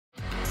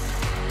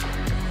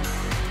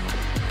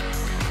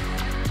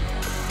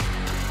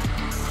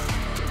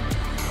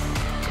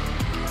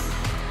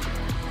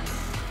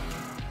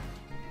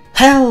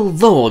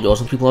Hello all you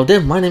awesome people out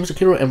there, my name is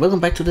Takeru and welcome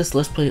back to this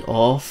Let's Play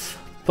of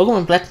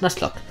Pokemon Black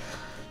Nuzlocke.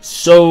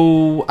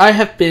 So, I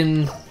have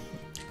been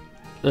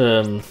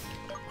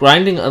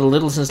grinding a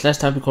little since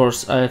last time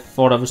because I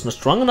thought I was not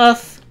strong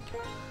enough.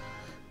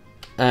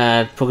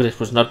 And Pokédex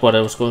was not what I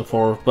was going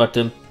for, but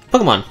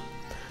Pokemon.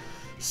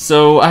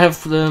 So, I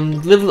have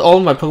leveled all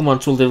my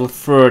Pokemon to level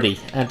 30,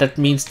 and that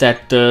means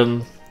that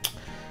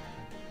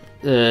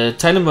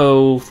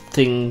Dynamo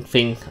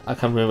thing, I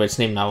can't remember its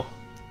name now.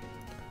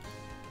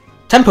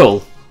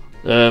 Temple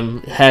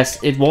has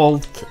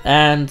evolved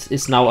and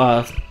is now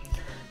a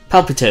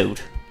Palpitoad.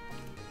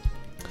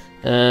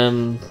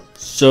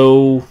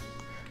 So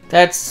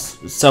that's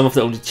some of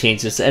the only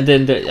changes, and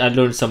then I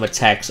learned some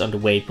attacks on the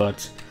way,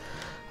 but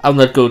I'll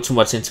not go too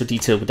much into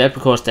detail with that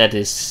because that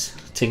is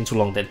taking too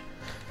long then.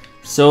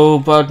 So,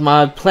 but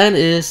my plan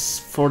is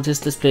for this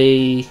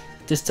display,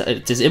 this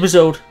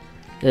episode,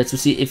 to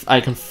see if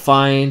I can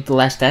find the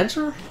last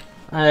dancer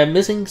I am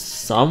missing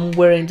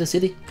somewhere in the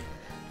city.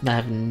 And I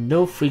have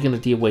no freaking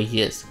idea where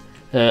he is.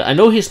 I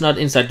know he's not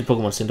inside the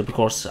Pokemon Center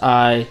because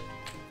I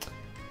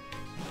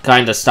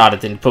kinda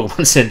started in the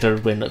Pokemon Center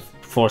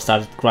before I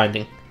started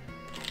grinding.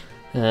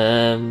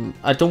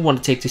 I don't want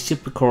to take the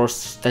ship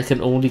because that can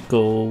only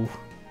go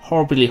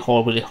horribly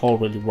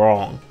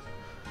wrong.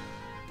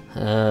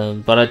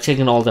 But I'm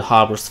checking all the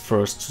harbors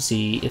first to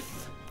see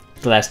if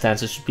the last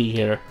dancer should be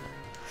here.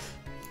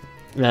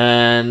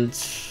 And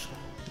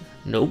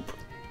nope.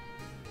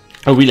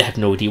 I really have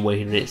no idea where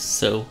he is,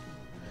 so.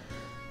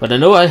 But I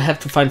know I have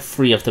to find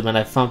 3 of them, and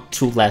I found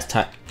 2 last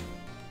time.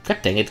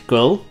 God dang it,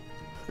 girl.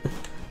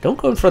 Don't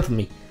go in front of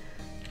me.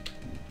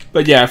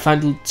 But yeah, I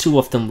found 2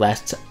 of them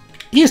last time.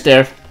 He is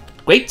there.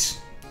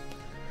 Great.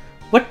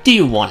 What do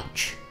you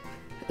want?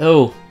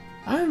 Oh,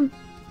 I'm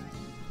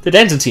the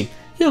dancing team.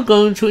 You're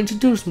going to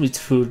introduce me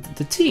to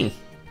the team.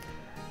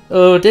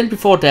 Oh, then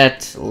before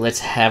that, let's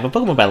have a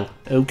Pokemon battle.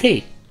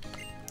 Okay.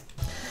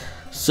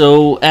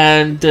 So,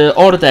 and the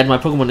order that my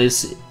Pokemon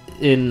is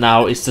in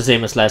now is the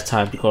same as last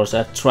time because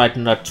I tried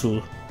not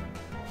to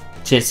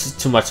change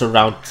too much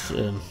around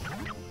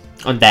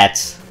on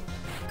that,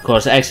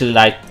 because I actually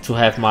like to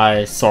have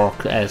my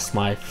Zork as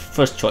my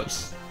first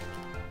choice.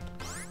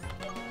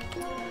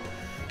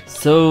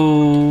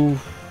 So,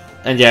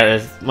 and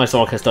yeah, my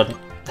Zork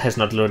has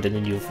not learned any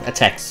new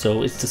attacks,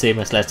 so it's the same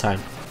as last time.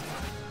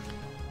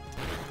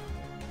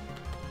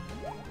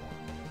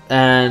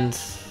 And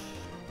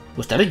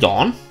was that a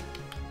yawn?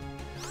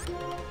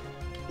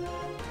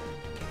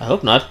 I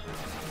hope not.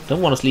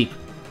 Don't want to sleep.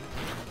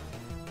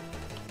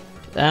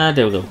 Ah,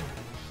 there we go.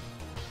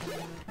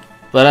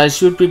 But I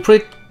should be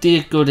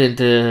pretty good in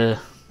the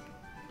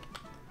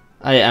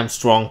I am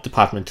strong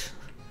department.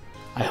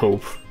 I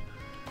hope.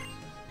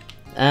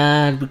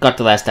 And we got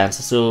the last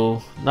answer,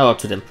 so now up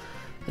to them.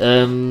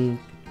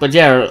 But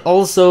yeah,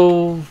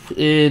 also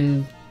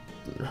in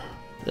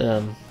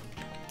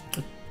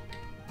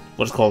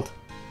what's called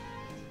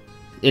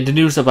in the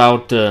news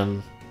about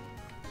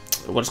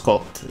what's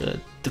called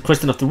the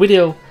question of the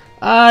video,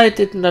 I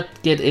did not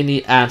get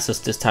any answers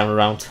this time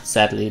around,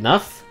 sadly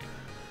enough.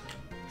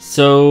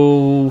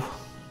 So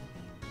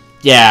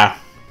yeah,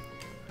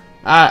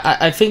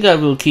 I think I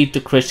will keep the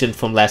question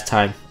from last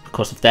time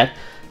because of that.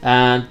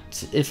 And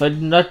if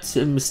I'm not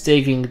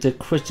mistaken, the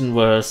question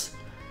was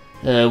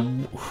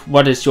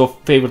what is your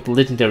favorite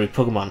legendary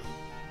Pokemon?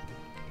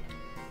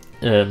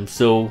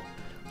 So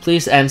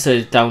please answer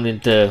it down in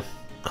the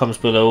comments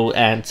below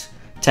and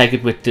tag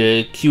it with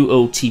the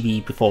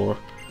QOTB before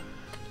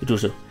you do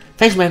so.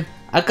 Thanks man,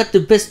 I got the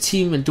best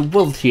team in the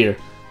world here.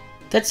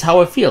 That's how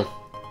I feel.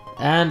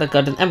 And I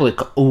got an amulet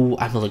coin. Oh,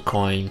 amulet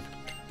coin.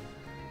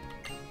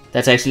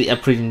 That's actually a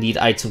pretty neat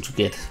item to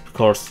get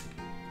because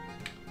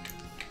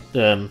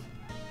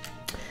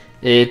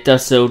it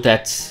does so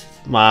that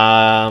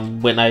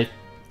when I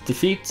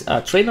defeat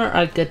a trainer,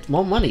 I get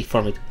more money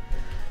from it.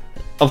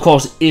 Of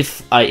course,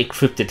 if I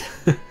equip it.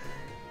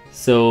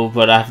 So,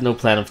 but I have no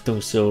plan of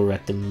doing so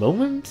at the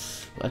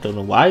moment. I don't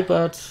know why,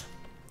 but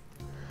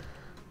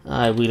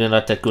I'm really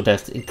not that good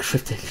at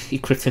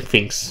equipping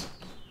things.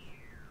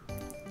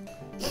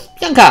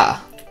 Bianca!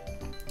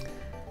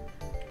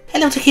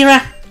 Hello,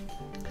 Takira!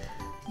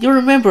 You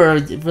remember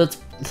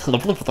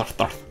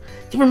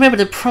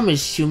the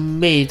promise you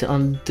made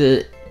on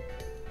the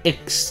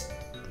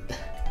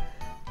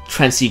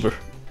X-Transceiver?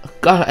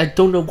 God, I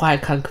don't know why I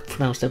can't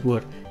pronounce that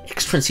word.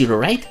 X-Transceiver,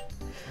 right?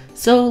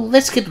 So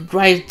let's get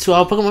right to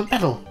our Pokemon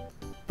battle.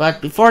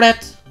 But before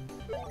that,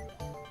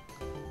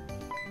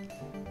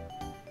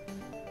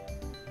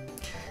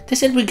 they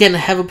said we can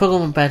have a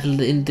Pokemon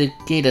battle in the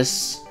gate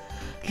as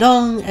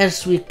long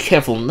as we're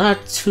careful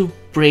not to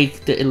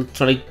break the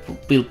electronic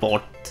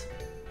billboard.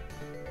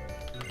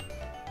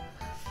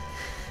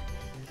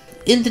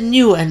 In the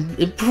new and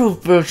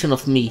improved version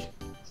of me,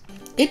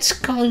 it's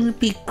going to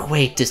be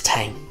great this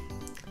time.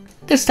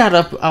 Let's start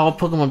up our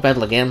Pokemon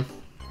battle again.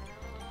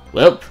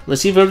 Well,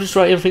 let's see if I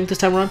destroy everything this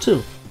time around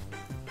too.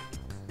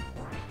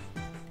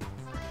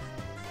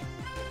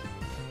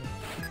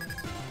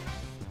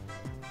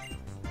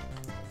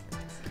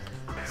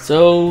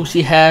 So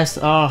she has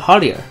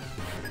Hardier.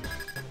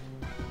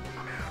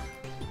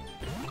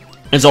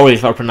 And sorry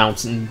if I'm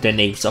pronouncing the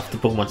names of the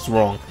Pokemons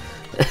wrong.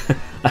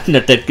 I'm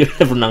not that good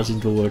at pronouncing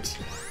the words.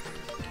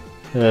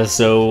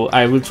 So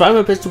I will try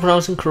my best to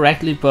pronounce them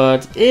correctly,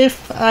 but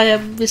if I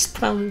am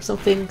mispronouncing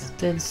something,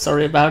 then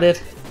sorry about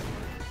it.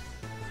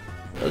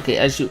 Okay,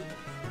 I should...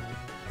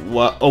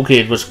 Well, okay,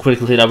 it was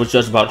critical hit. I was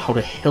just about how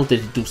the hell did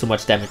it do so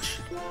much damage.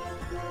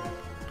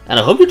 And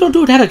I hope you don't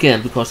do that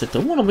again, because I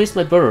don't want to miss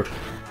my bird.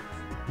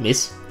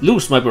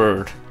 Lose my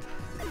bird.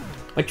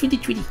 My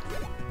Tweety.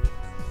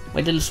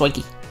 My little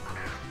Swanky.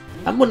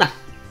 A Muna.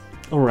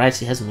 Alright,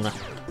 she has a Muna.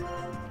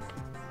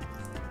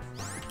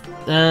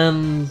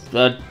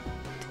 But...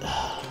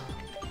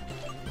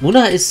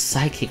 Muna is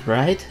psychic,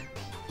 right?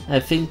 I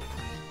think...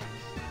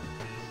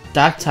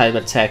 Dark type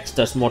attacks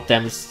does more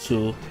damage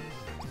to...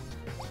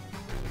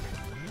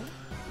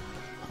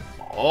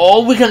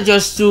 Oh, we can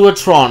just do a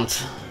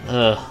Tront.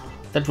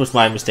 That was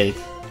my mistake.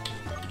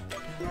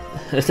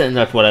 That's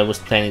not what I was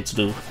planning to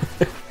do.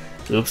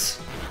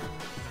 Oops.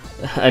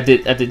 I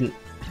didn't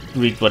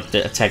read what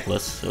the attack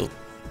was, so...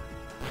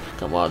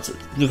 Come on, so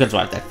you can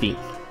drive that theme.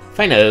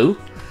 Fino.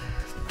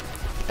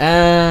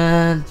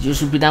 And you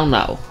should be down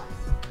now.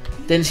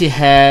 Then she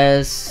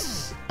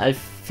has... I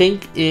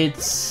think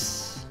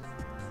it's...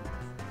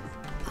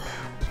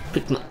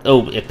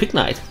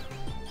 Pignite.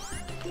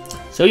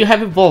 So you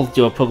have evolved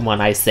your Pokemon,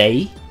 I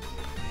say.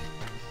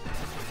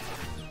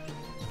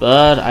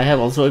 But I have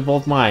also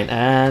evolved mine,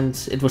 and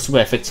it was super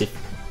effective.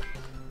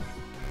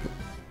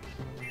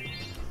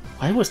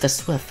 Why was that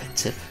so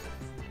effective?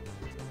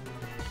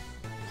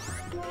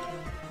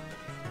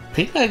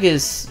 Pignite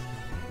is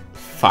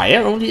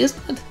fire only,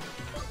 isn't it?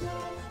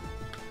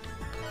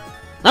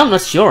 I'm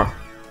not sure.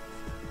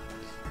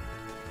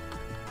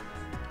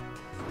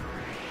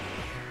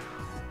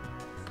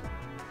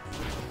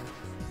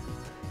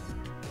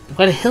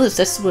 Why the hell is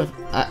that super...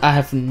 I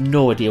have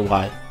no idea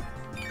why.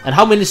 And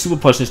how many super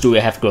potions do we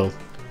have, girl?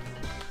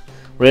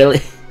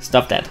 Really?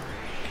 Stop that.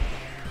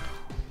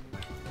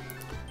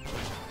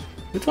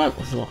 Which one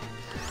was more?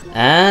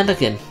 And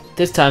again,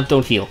 this time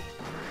don't heal.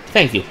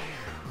 Thank you.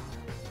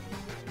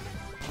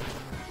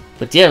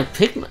 But yeah,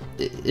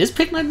 is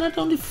Pignite not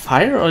only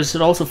fire, or is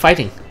it also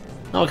fighting?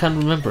 No, I can't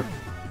remember.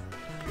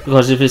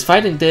 Because if it's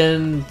fighting,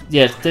 then...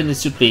 yeah, then it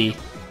should be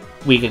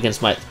weak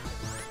against might.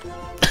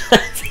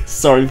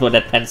 Sorry for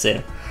that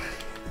Panzer.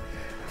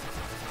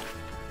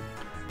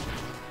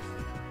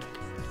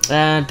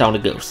 And down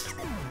it goes.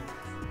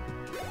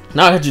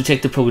 Now I have to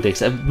check the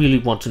Pokédex. I really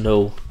want to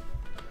know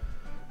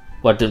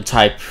what the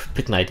type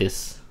Pignite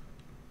is.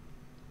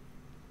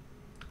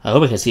 I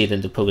hope I can see it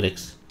in the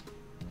Pokédex.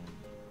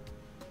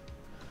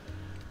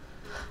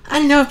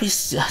 I'll never be a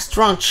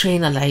strong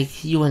trainer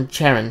like you and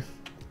Charon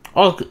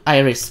or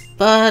Iris,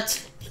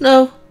 but you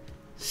know,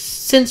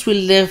 since we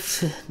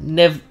left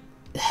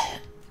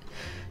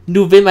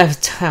New Vima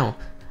town,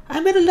 I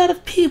met a lot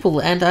of people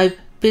and I've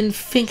been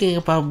thinking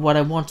about what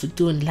I want to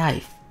do in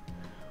life.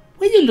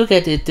 When you look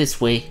at it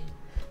this way,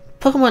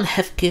 Pokemon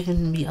have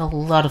given me a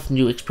lot of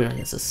new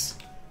experiences.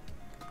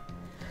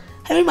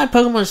 Having my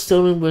Pokemon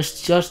stolen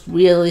was just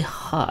really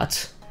hard,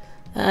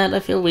 and I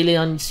feel really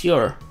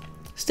unsure.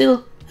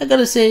 Still, I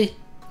gotta say,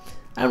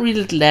 I'm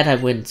really glad I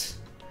went.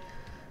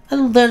 I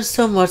learned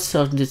so much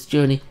on this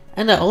journey,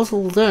 and I also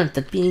learned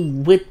that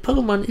being with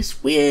Pokemon is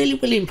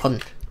really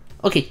important.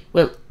 Okay,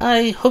 well,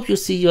 I hope you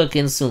see you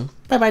again soon.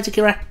 Bye bye,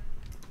 Takira.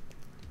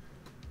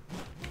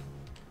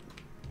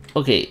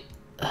 Okay.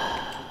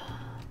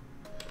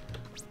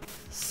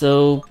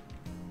 So,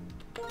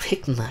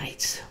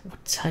 Pignite.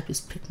 What type is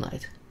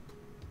Pignite?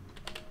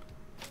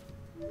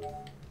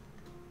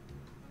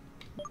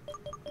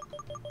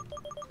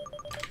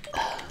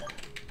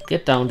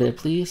 Get down there,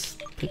 please.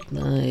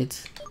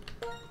 Pignite.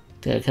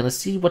 There, can I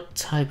see what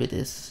type it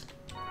is?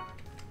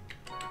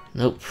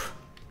 Nope.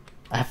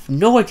 I have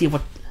no idea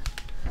what...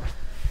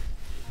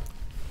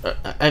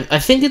 I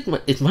think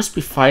it must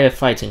be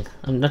firefighting.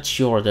 I'm not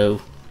sure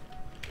though.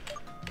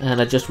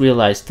 And I just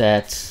realized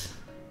that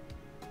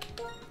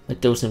my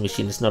dosing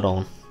machine is not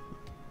on.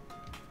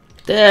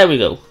 There we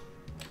go.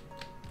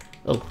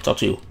 Oh, talk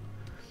to you.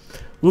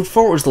 Route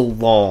 4 is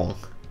long.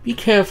 Be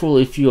careful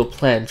if you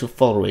plan to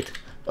follow it.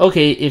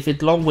 Okay, if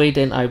it's long way,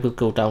 then I will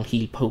go down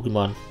heal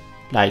Pokemon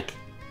like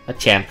a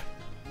champ.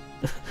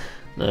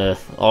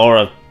 Or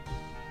a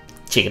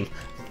chicken.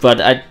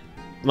 But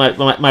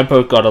my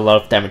bird got a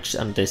lot of damage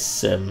on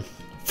this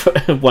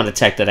one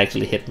attack that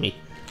actually hit me.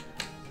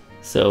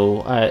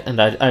 So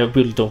I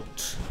really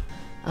don't.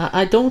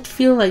 I don't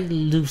feel like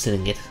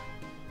losing it.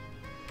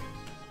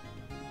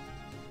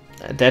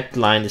 That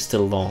line is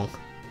still long.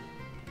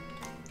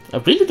 I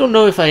really don't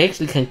know if I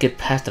actually can get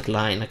past that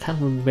line. I can't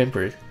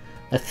remember it.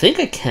 I think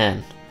I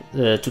can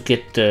to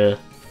get the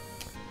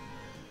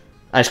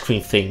ice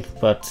cream thing,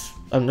 but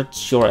I'm not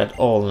sure at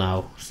all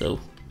now. So,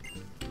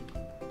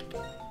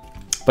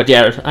 but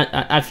yeah,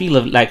 I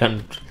feel like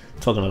I'm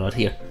talking a lot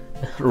here,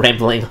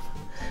 rambling.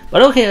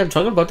 But okay, I'm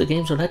talking about the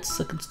game, so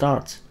let's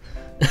start.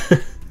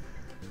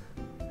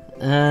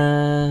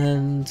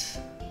 And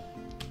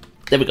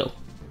There we go.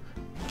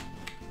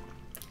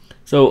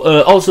 So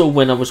also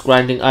when I was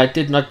grinding, I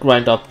did not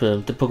grind up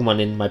the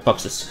Pokemon in my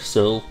boxes,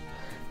 so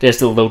they're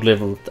still low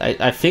level.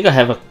 I think I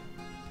have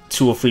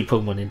 2 or 3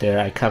 Pokemon in there,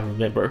 I can't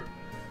remember.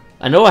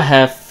 I know I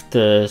have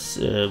the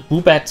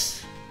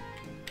Woobat,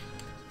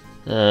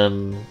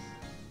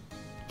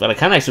 but I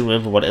can't actually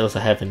remember what else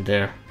I have in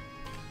there.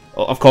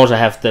 Of course I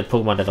have the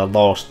Pokemon that I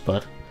lost,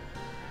 but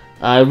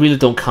I really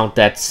don't count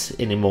that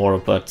anymore,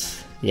 but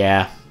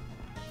yeah.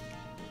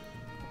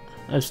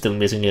 I'm still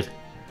missing it.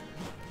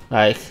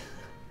 Like,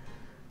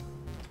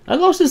 I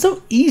lost it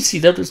so easy,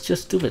 that was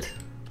just stupid.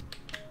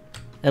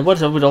 And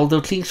what's up with all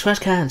those clean trash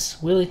cans,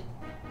 really?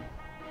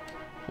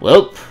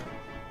 Welp.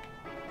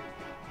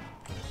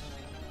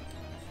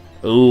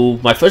 Oh,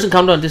 my first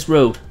encounter on this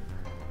road.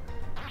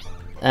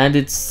 And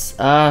it's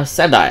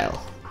Sandile.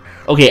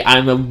 Okay,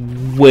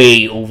 I'm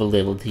way over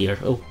leveled here.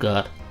 Oh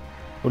god.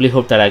 Really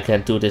hope that I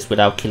can do this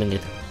without killing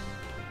it.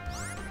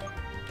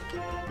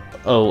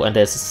 Oh, and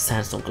there's a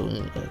Sandstorm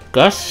going.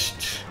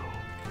 Gust.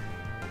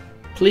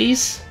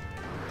 Please.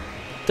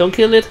 Don't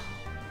kill it.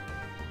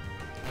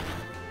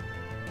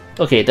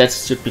 Okay, that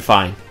should be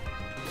fine.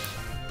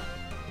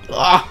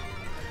 Ah!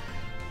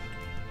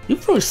 You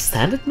throw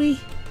sand at me?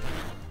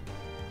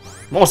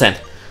 More sand.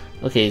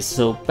 Okay,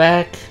 so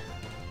back.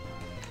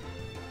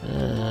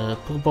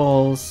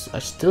 Pokeballs. I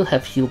still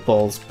have heal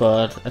balls,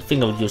 but I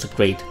think I would use a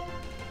grade.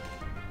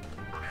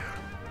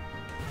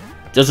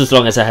 Just as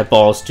long as I have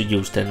balls to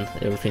use, then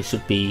everything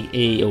should be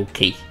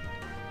a-okay.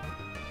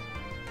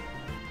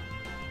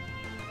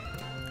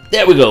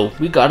 There we go.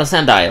 We got a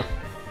Sandile.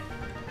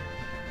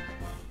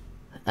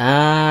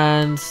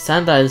 And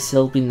Sandile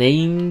shall be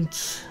named.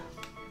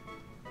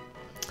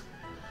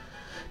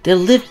 They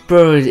live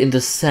buried in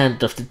the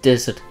sand of the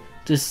desert.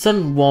 The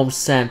sun-warmed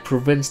sand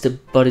prevents the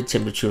body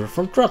temperature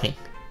from dropping.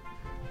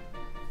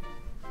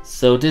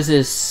 So this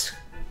is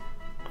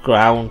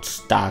ground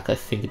dark, I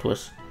think it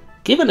was.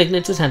 Give a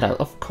nickname to Sandile,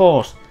 of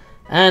course.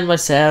 And my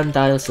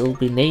Sandile shall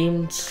be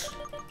named.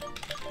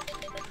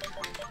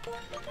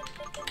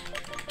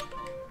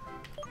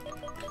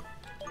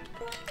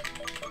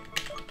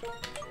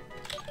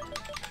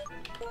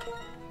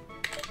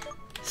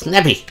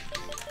 Snappy!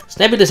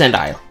 Snappy the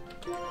Sandile.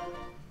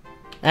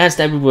 And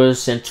Snappy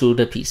was sent to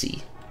the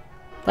PC.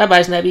 Bye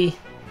bye, Snappy.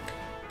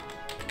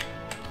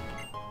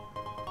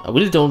 I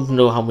really don't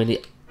know how many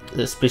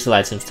special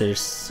items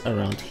there's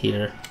around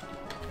here.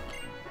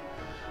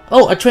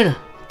 Oh, a trainer!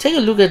 Take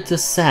a look at the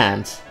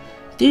sand.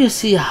 Do you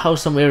see how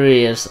some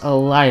areas are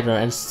lighter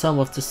and some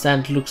of the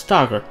sand looks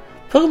darker?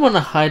 Pokemon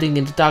are hiding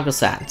in the darker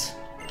sand.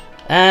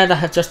 And I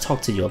have just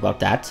talked to you about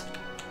that.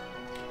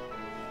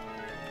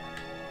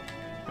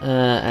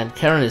 And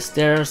Karen is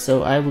there,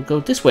 so I will go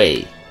this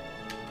way.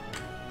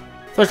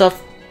 First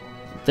off,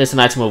 there's an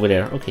item over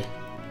there. Okay.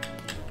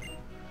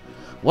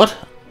 What?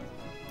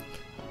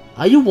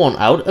 Are you worn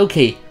out?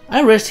 Okay,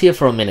 I rest here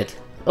for a minute.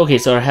 Okay,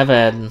 so I have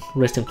a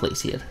resting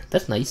place here.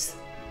 That's nice.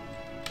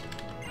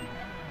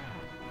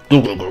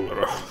 And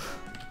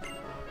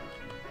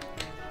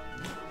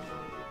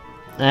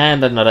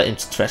another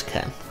empty trash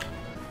can.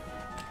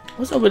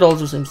 What's up with all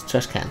those empty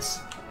trash cans?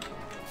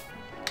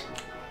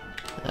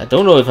 I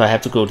don't know if I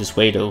have to go this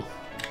way though.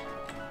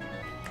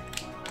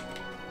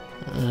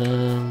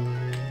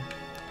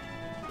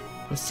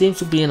 There seems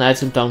to be an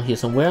item down here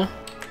somewhere.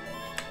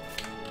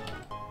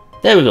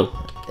 There we go.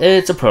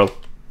 It's a pearl.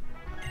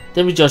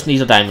 Then we just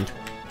need a diamond.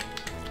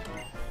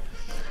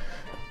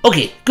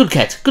 Okay, good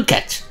catch, good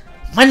catch.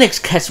 My next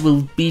catch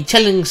will be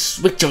challenge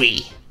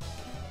victory.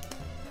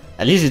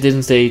 At least it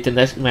didn't say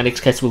my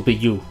next catch will be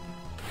you.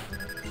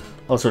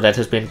 Also, that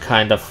has been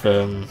kind of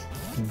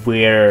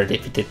weird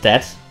if you did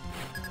that.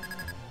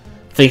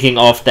 Thinking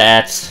of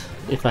that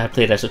if I had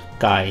played as a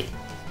guy.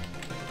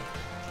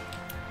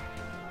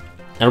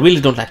 I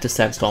really don't like the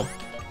Sandstorm.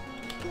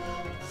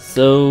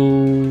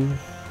 So,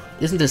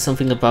 isn't there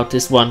something about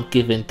this one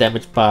giving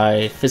damage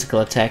by physical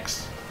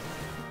attacks?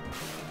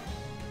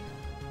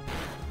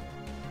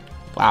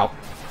 Wow.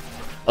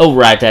 Oh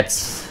right,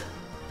 that's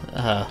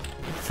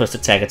first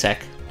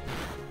attack.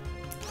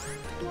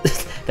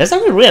 That's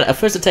not really weird, a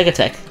first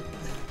attack.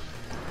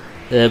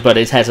 But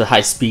it has a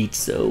high speed,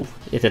 so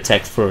it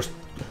attacks first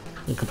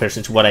in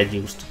comparison to what I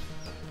used.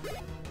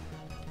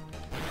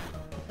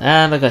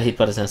 And I got hit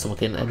by the Sandstorm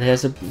again, and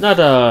there's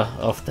another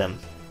of them.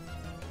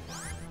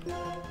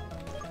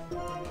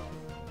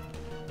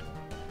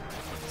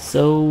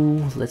 So,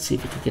 let's see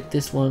if we can get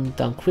this one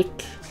down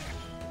quick.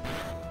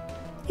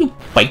 You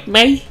bite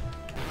me!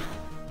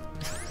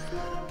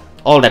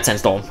 All that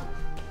Sandstorm.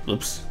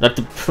 Oops, not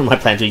my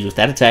plan to use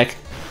that attack.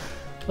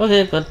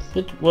 Okay, but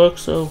it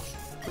works, so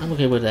I'm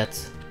okay with that.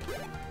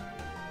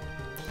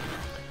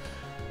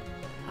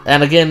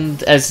 And again,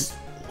 as...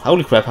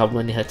 Holy crap, how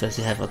many heads does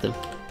he have of them?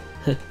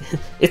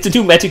 It's a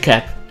new magic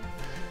cap.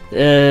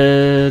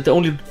 The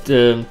only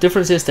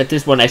difference is that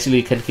this one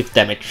actually can give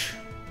damage.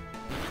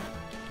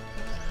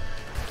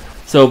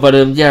 So, but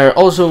yeah,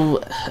 also,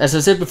 as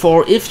I said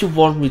before, if you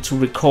want me to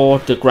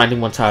record the grinding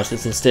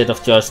montages instead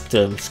of just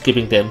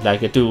skipping them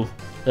like I do,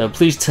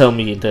 please tell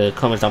me in the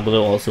comments down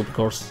below also,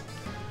 because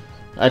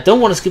I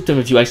don't want to skip them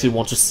if you actually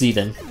want to see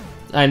them.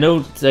 I know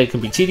they can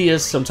be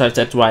tedious, sometimes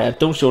that's why I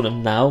don't show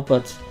them now,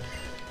 but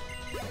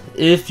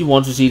if you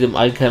want to see them,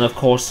 I can of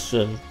course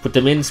put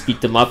them in,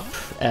 speed them up,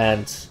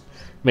 and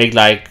make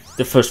like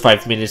the first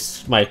 5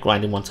 minutes my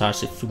grinding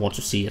montage if you want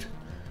to see it.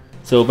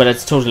 So, but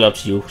it's totally up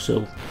to you.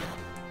 So,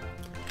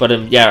 but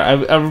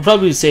yeah, I will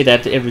probably say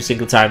that every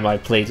single time I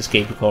play this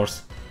game,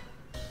 because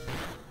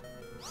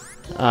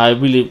I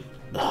really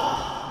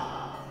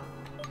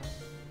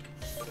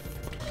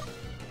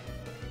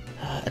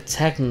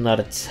attack, not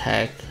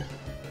attack.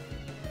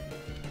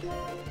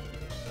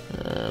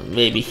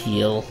 Maybe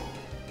heal.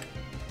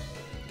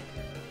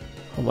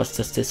 How much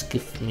does this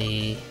give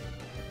me?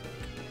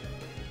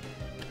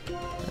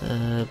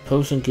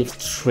 Potion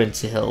gives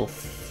 20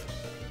 health.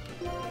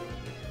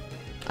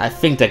 I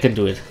think I can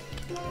do it.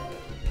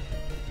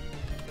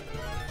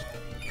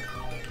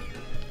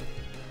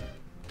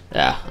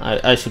 Yeah,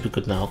 I should be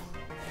good now.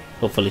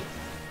 Hopefully.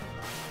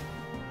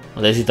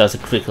 Unless he does a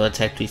critical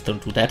attack, please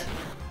don't do that.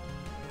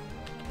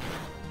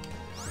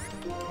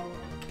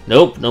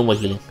 Nope, no more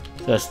healing.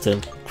 Just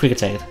quick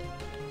attack it.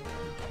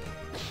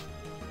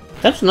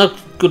 That's not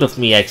good of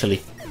me,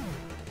 actually.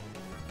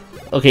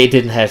 Okay, it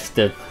didn't have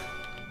the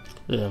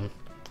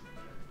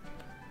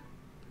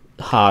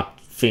hard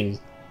thing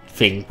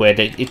where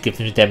it gives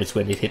me damage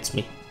when it hits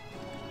me.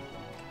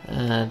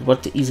 And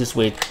what's the easiest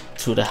way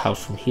to the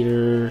house from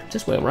here?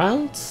 This way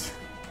around?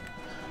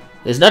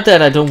 It's not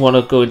that I don't want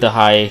to go into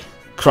high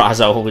grass,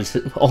 I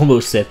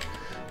almost said.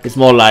 It's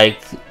more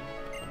like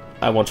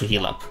I want to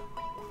heal up.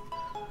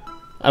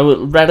 I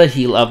would rather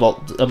heal up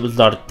a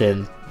lot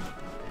than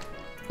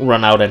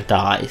run out and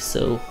die,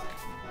 so.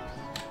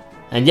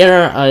 And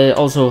yeah, I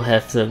also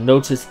have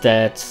noticed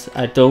that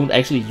I don't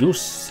actually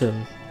use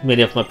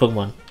many of my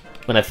Pokemon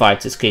when I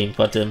fight this game,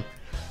 but I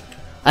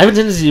have a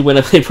tendency when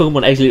I play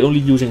Pokemon actually only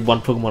using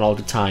one Pokemon all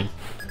the time.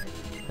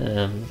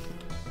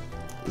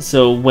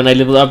 So when I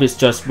level up, it's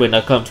just when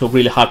I come to a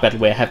really hard battle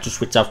where I have to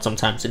switch out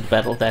sometimes in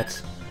battle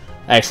that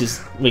I actually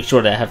make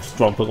sure that I have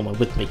strong Pokemon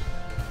with me.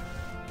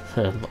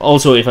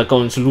 Also, if I'm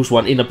going to lose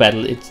one in a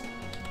battle,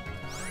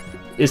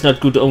 it's not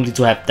good only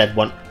to have that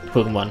one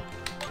Pokemon.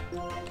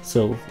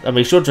 So I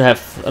make sure to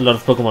have a lot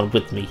of Pokemon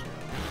with me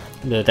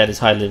that is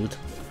high leveled.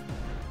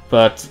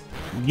 But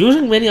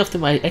using many of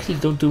them I actually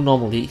don't do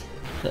normally.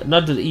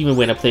 Not even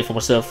when I play for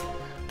myself.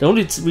 The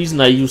only reason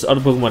I use other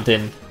Pokemon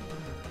than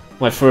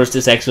my first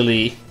is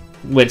actually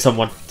when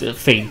someone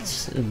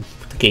faints in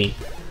the game.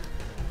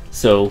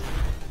 So,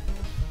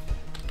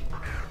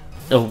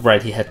 oh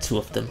right, he had 2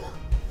 of them.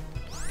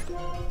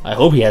 I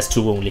hope he has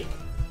 2 only.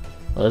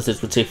 Otherwise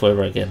it would take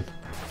forever again.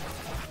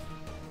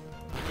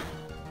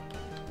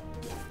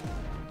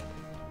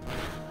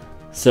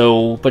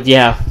 So, but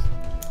yeah.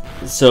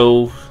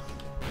 So,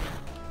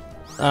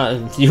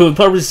 you will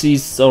probably see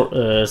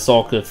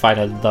Sork fight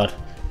a lot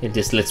in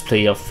this Let's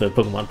Play of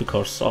Pokemon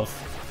because of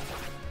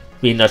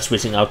me not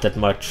switching out that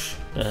much.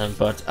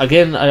 But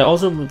again, I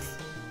also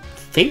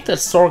think that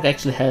Sork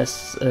actually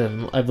has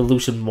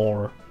evolution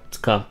more to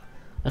come.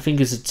 I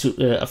think it's a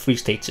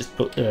 3-stage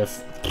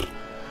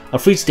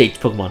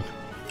Pokemon.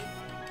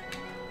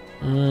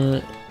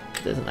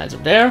 There's an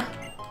item there.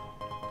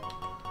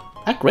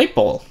 A Great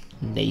Ball.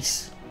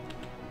 Nice.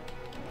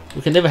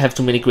 We can never have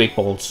too many Great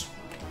Balls.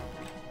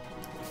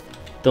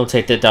 Don't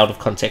take that out of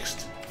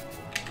context.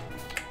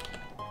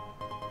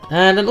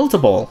 And an Ultra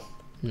Ball.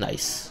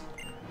 Nice.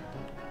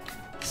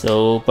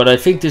 So, but I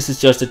think this is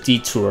just a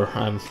detour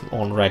I'm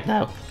on right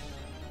now.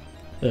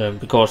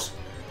 Because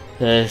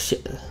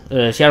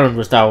Sharon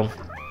was down.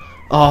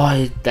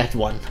 Oh, that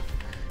one.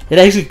 It's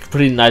actually a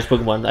pretty nice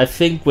Pokemon. I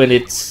think when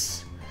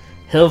its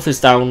health is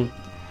down,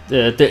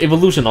 the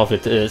evolution of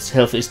its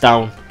health is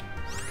down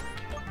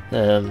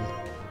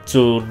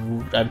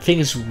to, I think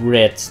it's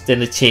red,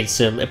 then it changes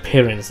some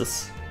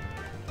appearances.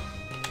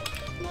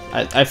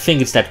 I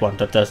think it's that one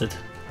that does it.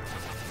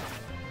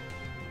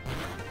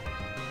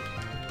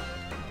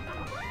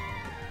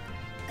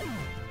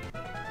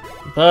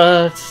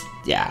 But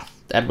yeah,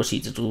 that was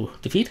easy to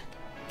defeat.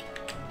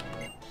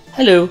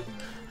 Hello,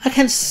 I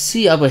can't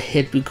see up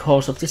ahead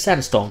because of the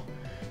Sandstorm.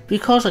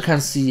 Because I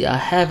can't see, I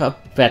have a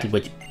battle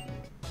with you.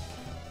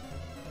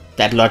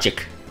 That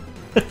logic.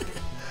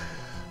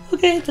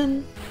 Okay,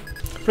 then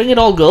bring it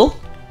all, girl.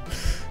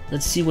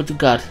 Let's see what you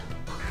got.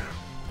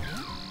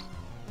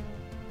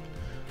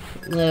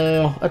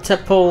 A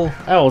Tadpole.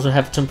 I also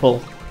have a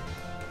Tadpole.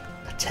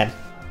 A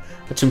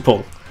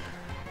Tadpole.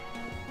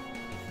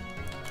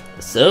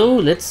 So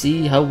let's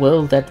see how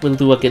well that will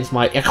do against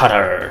my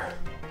Cutter.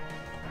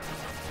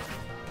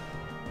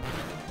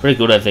 Pretty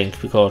good, I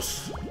think,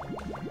 because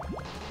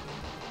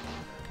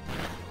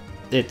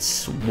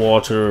it's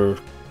water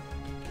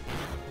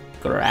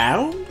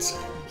ground.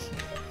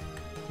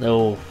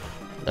 No,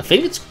 I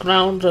think it's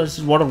ground or it's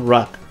water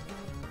rock.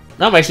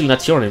 Now I'm actually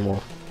not sure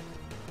anymore.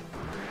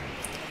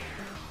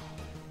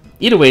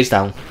 Either way, it's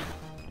down.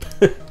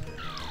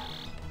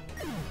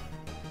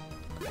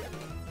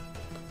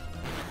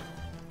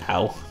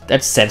 Ow,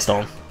 that's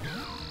Sandstorm.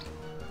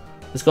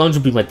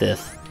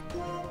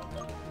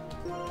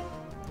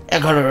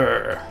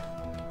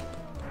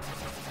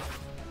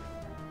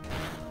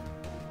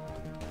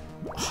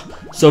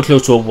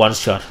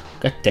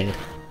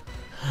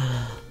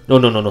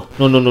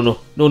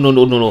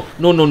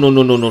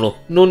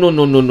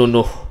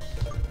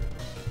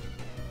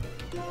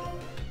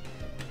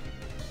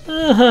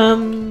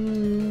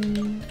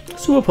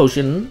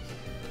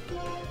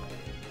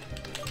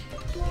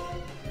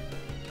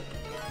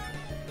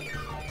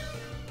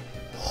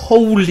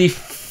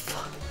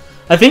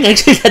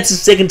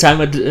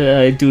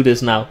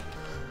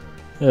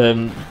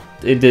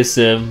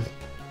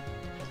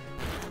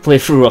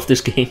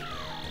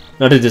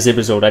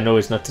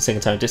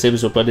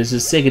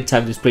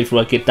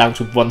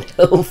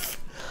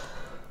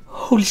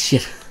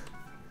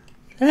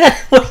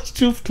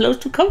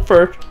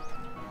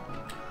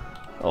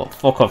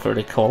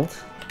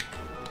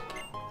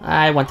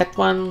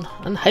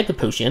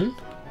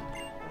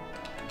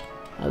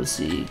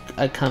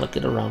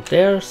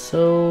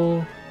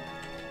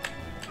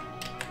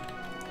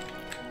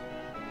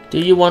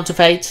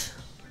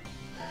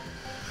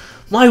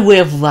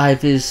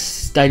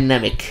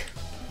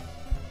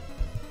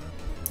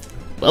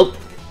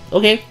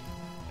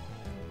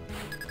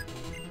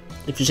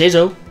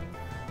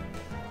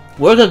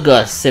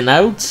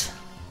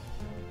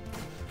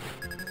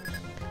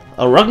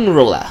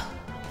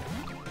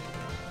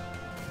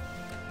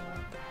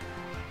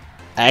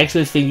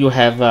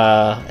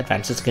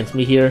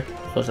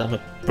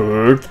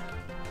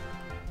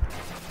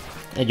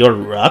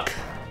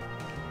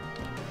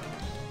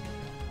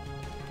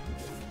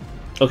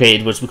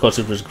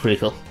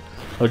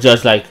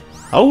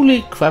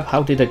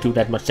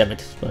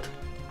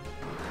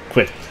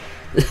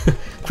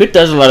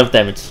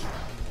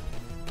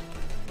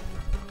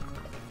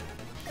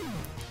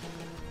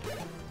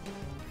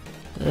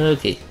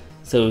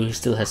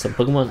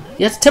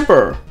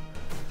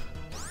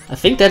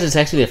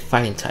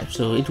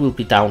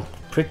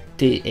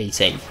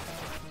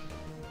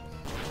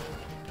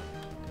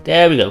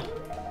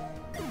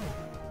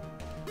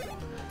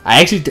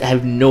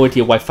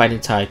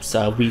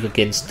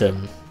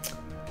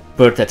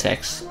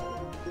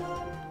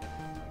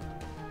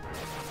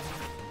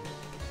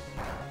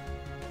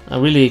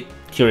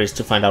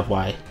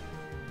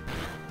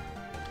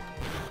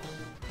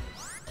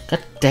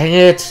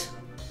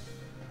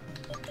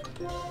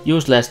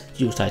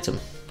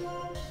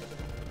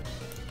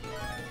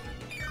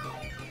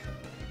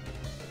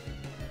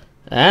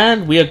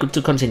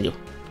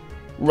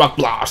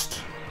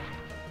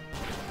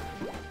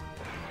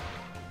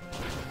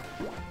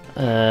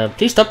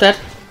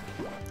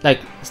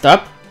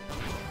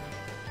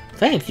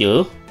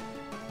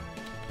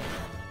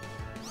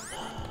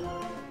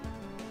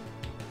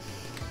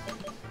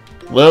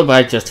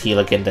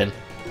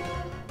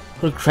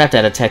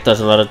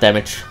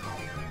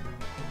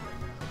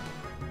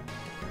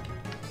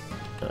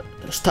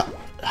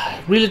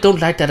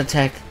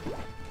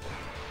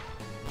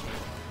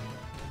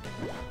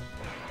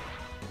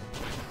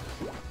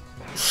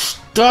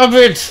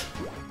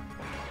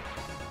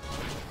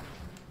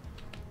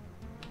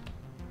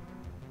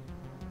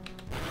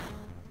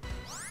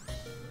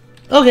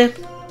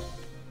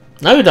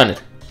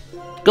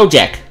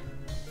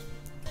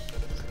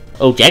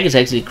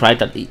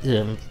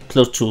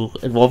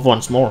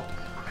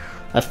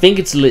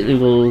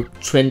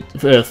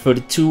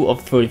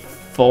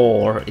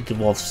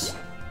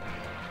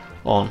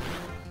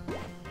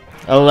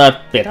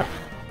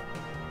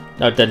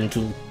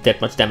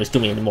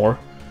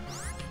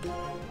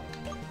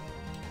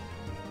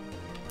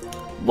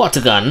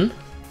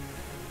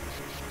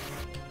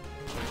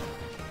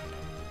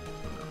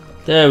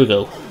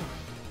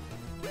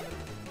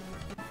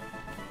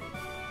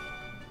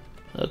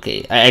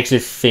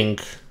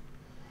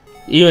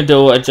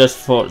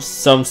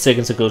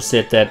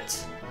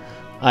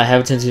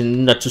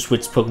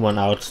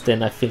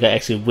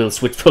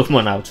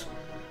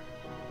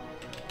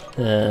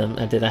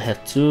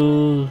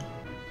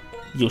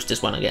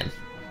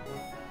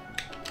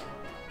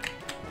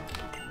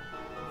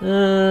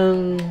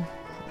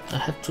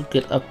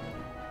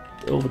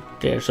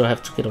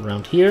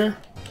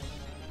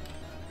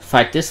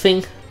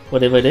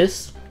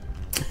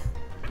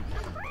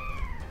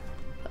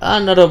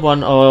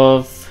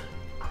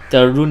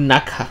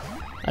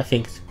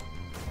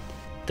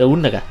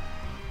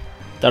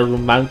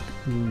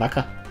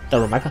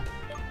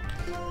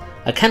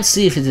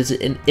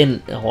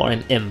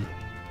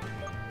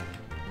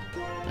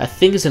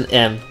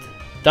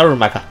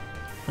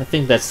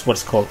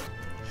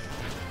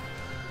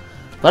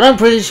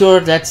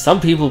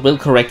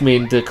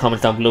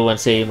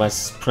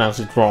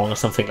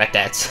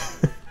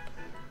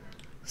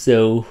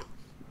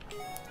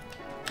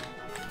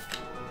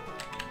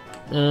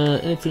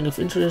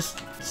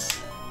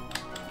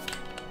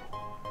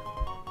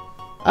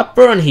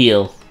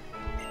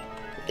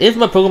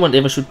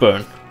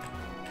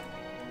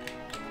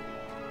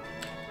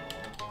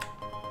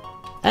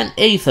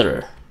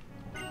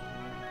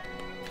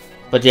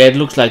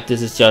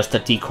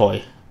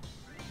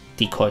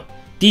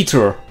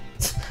 detour.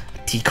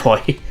 A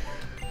decoy.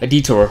 A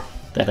detour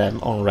that I'm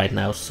on right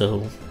now,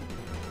 so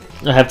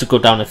I have to go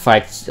down and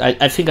fight.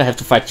 I think I have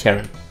to fight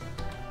Charon.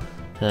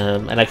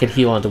 And I can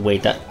heal on the way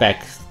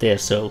back there,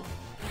 so...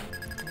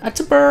 That's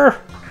a burr!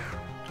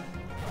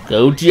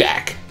 Go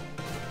Jack!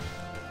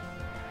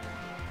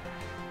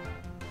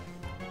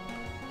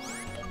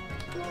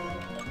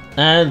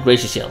 And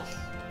Glacier Shell.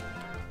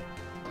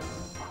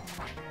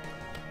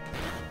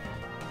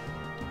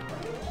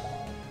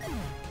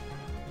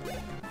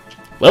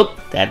 Well,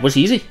 that was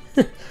easy.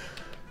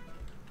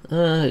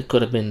 It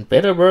could have been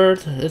better,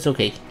 but it's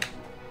okay.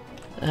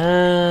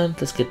 And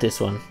let's get this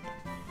one.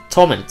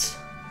 Torment.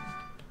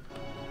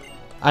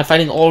 I'm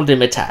fighting all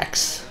them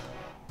attacks.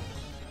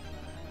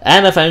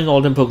 And I'm fighting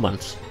all them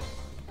Pokemons.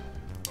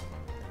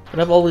 But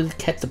I've already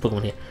catch the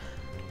Pokemon here.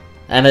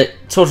 And I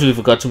totally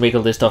forgot to make a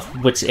list of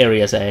which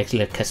areas I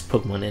actually catch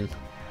Pokemon in.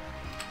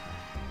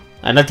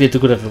 I'm not yet too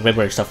good at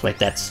remembering stuff like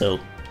that, so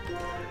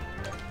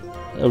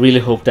I really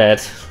hope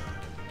that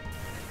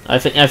I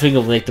think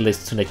I'll make the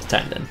list to next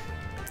time then,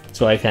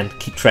 so I can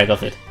keep track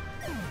of it.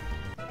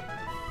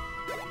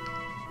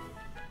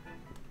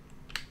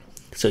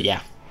 So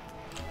yeah.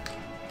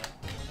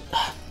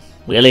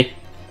 Really?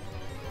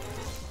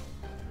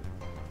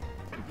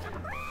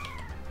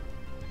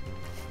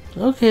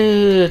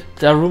 Okay,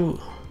 Darude.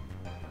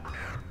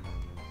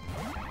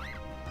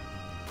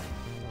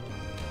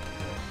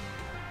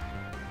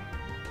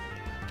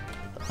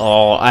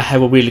 Oh, I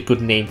have a really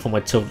good name for my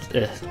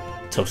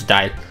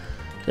Totodile.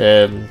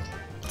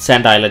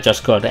 Sandile I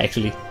just got,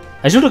 actually.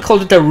 I should have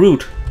called it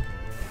Darude.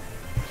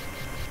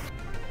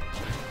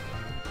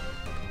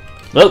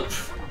 Well.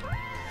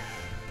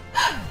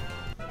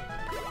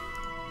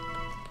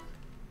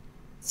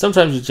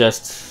 Sometimes you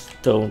just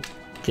don't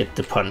get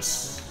the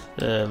puns.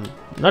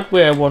 Not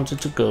where I wanted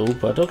to go,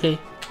 but okay.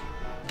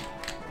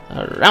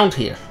 Around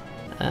here.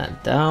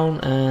 And down,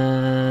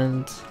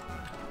 and...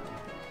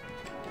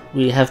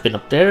 we have been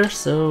up there,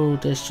 so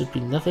there should be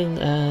nothing,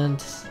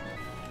 and...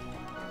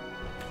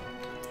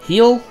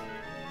 heal.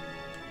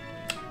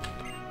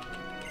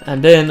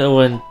 And then I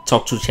will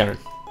talk to Charon.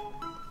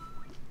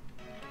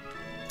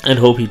 And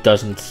hope he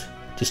doesn't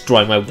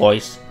destroy my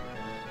voice.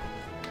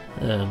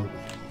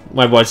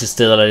 My voice is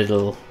still a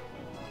little...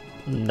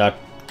 not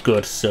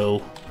good,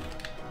 so...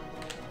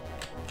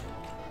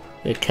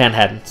 it can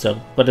happen, so...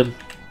 but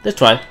let's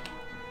try.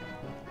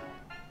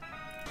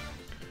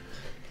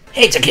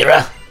 Hey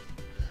Takira!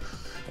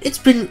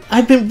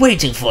 I've been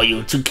waiting for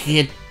you to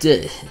get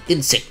the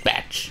insect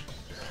badge.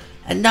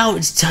 And now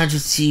it's time to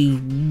see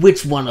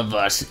which one of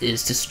us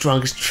is the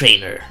strongest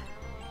trainer.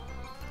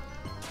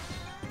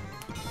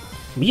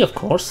 Me, of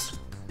course.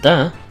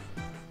 Duh.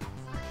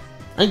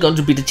 I'm going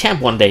to be the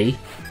champ one day.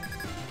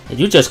 And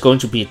you're just going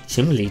to be a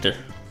gym leader.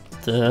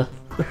 Duh.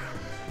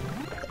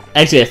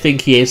 Actually, I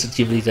think he is a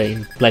gym leader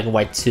in Black and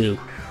White too.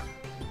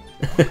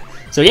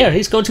 So yeah,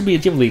 he's going to be a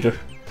gym leader.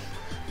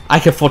 I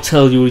can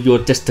foretell you your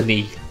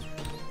destiny.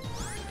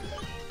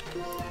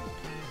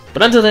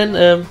 But until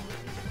then,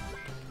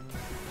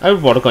 I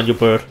will water on your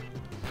bird.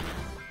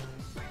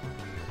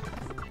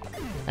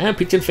 And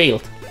Pigeon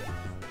failed.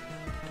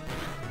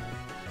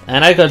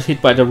 And I got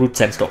hit by the root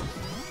Sandstorm.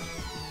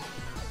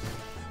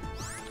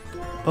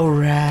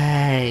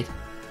 Alright.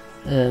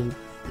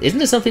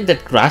 Isn't it something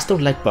that grass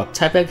don't like bug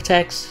type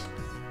attacks?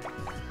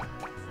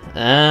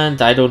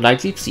 And I don't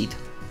like Leaf Seed.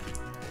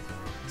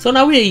 So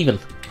now we're even.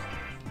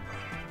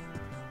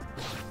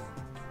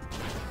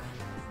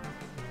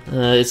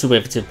 It's super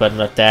effective, but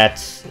not that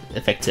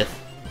effective.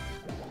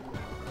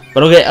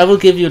 But okay, I will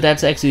give you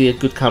that's actually a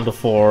good counter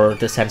for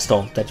the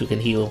Sandstorm that you can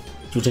heal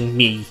using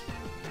me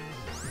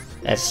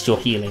as your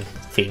healing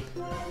thing.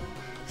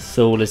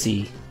 So let's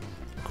see.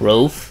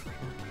 Growth.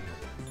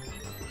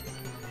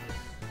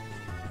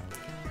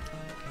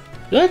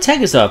 Your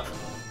attack is up.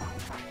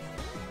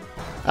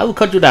 I will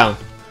cut you down.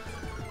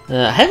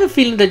 I have a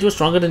feeling that you're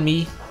stronger than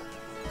me.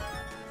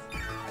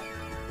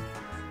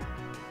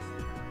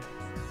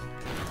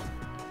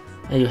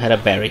 And you had a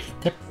berry.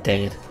 God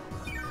dang it.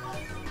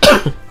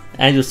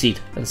 And your seed.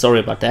 And sorry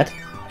about that.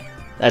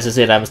 As I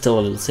said, I'm still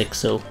a little sick,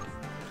 so...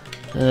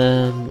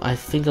 I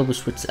think I will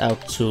switch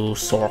out to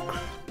Sork.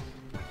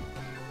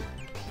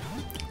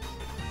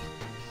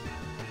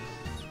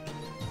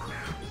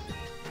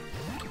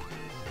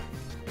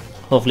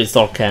 Hopefully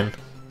Sork can.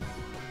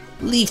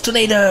 Leaf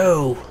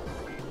Tornado!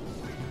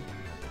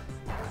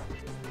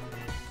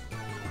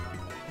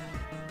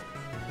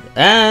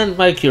 And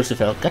my Curse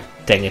fell. God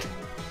dang it.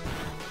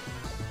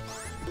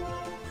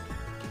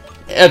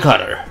 A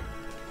cutter.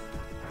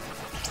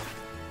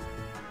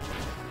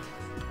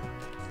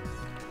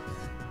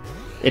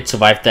 It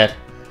survived that.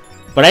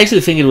 But I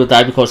actually think it will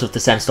die because of the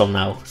Sandstorm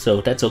now,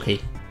 so that's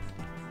okay.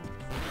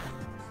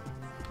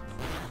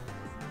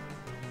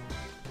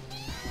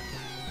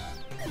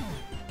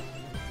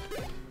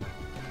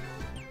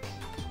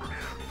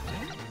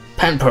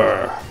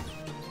 Pamper!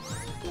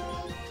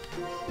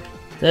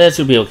 That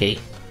should be okay.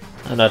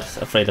 I'm not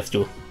afraid of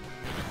you.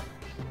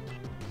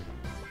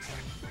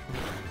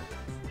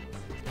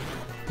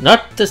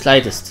 Not the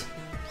slightest.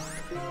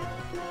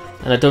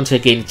 And I don't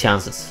take any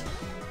chances.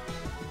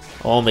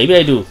 Or maybe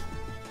I do.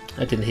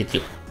 I didn't hit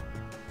you.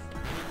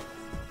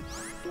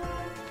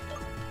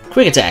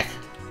 Quick attack!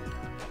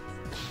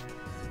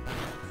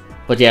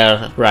 But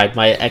yeah, right,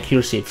 my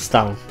accuracy is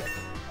down.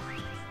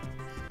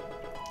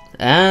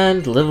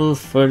 And level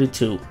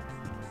 32.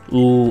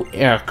 Ooh,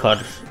 air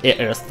cut.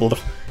 Air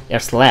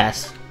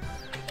slash.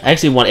 I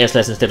actually want air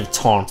slash instead of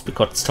taunt,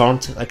 because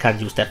taunt, I can't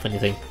use that for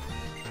anything.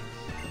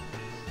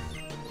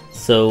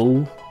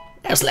 So,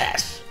 air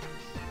slash.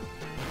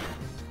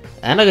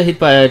 And I got hit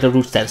by the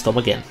Darude Sandstorm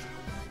again.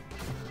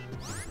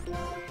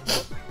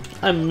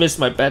 I miss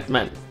my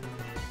Batman.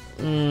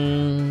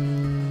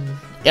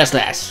 Air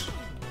slash.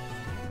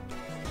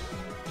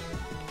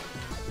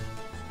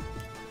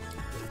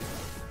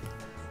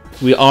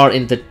 We are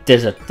in the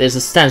desert. There's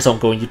a sandstorm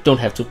going. You don't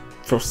have to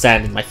throw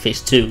sand in my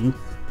face too.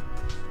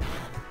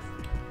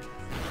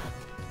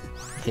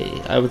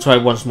 Okay, I will try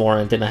once more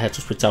and then I have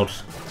to switch out.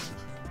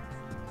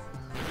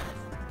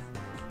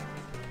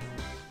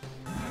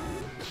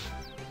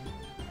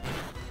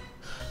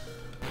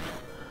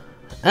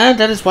 And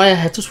that is why I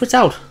had to switch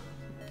out.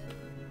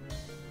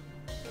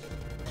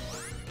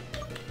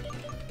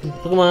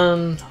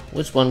 Pokemon,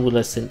 which one will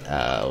I send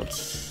out?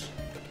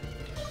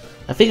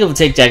 I think I will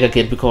take Jack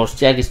again because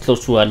Jack is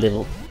close to our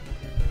level.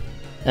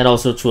 And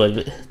also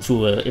to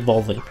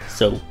evolving,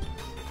 so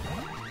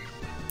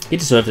he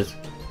deserved it.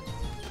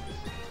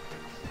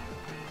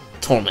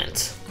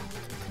 Torment.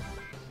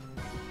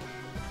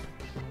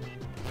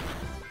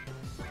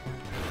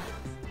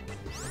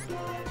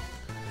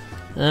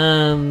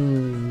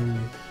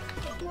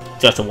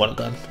 Just a water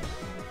gun.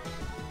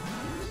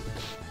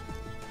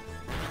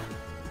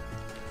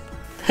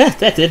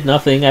 That did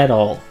nothing at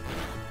all.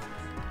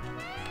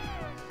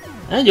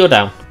 And you're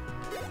down.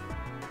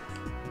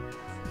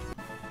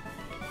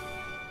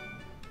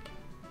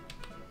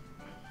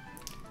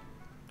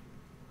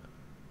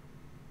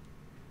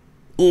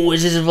 Ooh,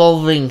 it is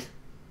evolving.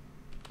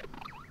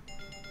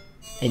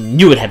 I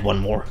knew it had one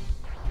more.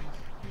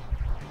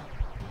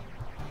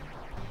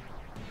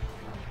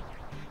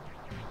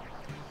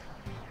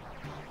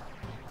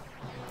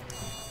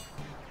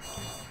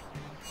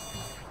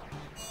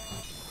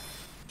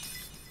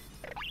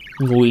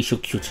 Oh, he's so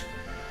cute.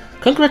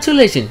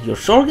 Congratulations, your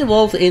shark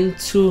evolved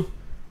into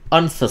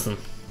Unpheasant.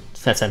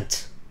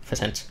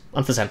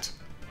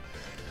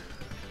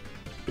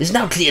 It's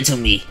now clear to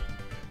me.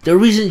 The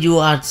reason you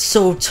are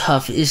so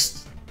tough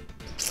is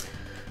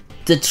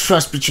the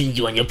trust between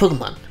you and your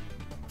Pokemon.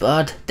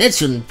 But that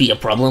shouldn't be a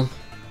problem.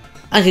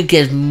 I can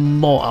get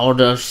more out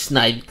of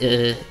Sabine?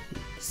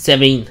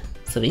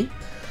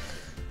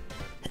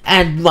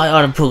 And my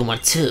other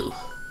Pokemon too.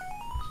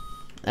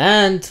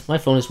 And my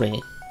phone is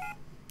ringing.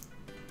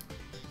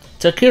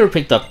 Takeru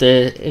picked up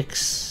the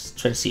X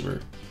transceiver.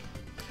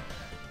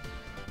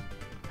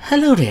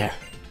 Hello there.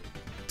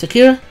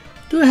 Takeru,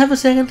 do I have a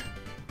second?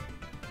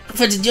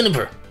 Professor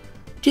Juniper,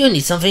 do you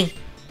need something?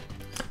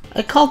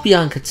 I called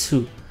Bianca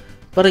too,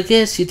 but I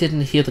guess she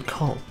didn't hear the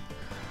call.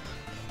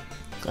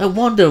 I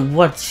wonder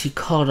what she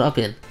caught up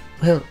in.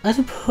 Well, I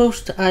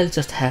suppose I'll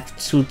just have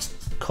to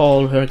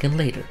call her again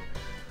later.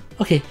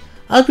 Okay,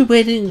 I'll be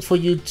waiting for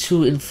you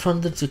two in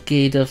front of the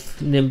gate of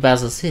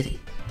Nimbasa City.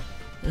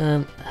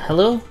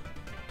 Hello?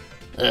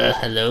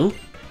 Hello?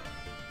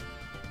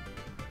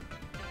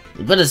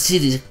 But the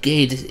city's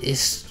gate is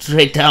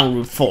straight down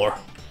Route 4.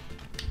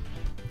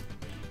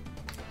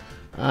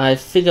 I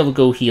think I will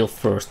go heal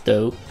first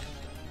though.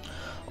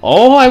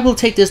 Oh, I will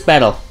take this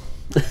battle.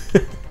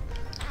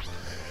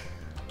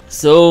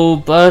 So,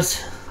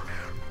 but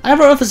I have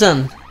an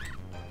officer,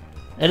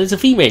 and it's a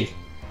female,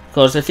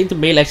 because I think the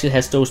male actually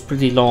has those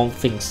pretty long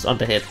things on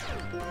the head.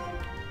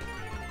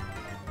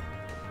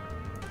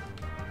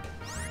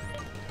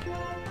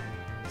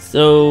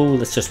 So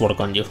let's just water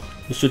gun you.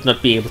 You should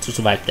not be able to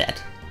survive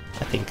that.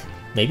 I think,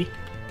 maybe.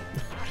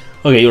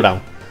 Okay, you're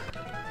down.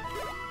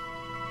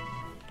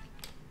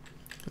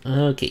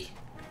 Okay,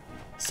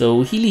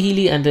 so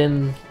Healy and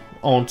then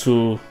on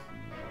to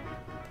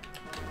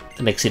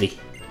the next city.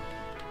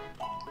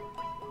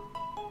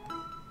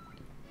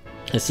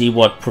 Let's see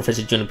what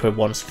Professor Juniper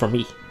wants from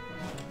me.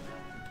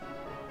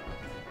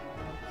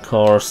 Of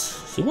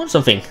course, she wants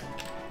something.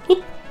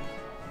 Whoop.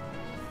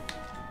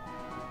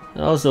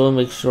 And also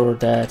make sure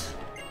that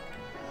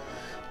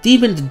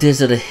deep in the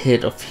desert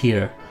ahead of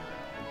here,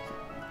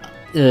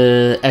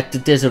 at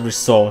the desert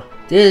resort,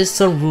 there is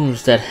some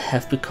rooms that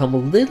have become a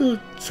little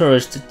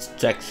tourist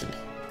distraction.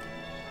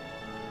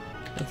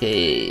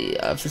 Okay,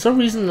 for some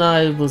reason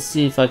I will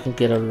see if I can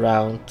get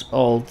around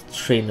all the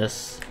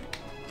trainers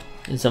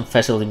in some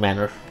facility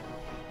manner.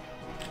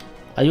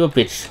 Are you a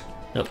bitch?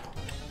 No.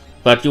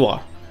 But you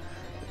are.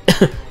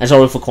 I'm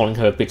sorry for calling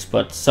her a bitch,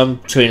 but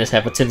some trainers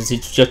have a tendency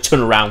to just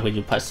turn around when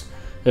you pass,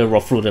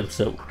 walk through them,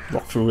 so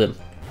walk through them.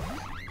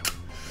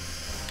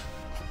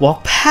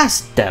 Walk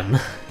past them.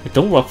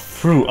 Don't walk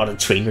through other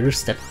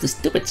trainers, that's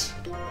stupid.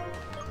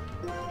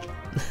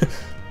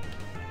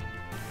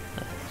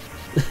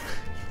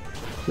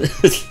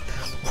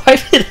 Why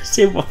did I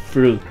say walk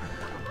through?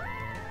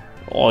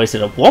 Or is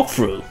it a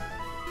walkthrough?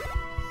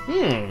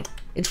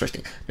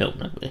 Interesting. No,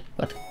 not really,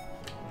 but...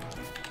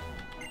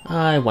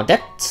 I want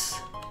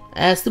that.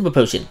 As the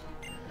potion.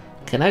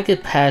 Can I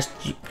get past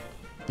you?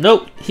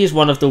 No, he's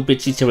one of those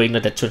bitchy terrainer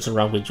that turns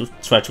around when you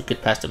try to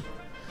get past him.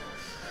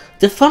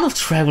 The fun of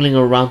traveling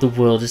around the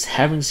world is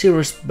having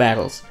serious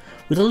battles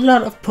with a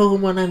lot of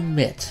Pokemon I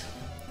met.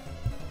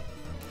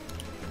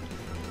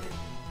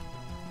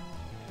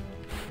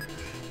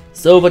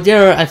 So, but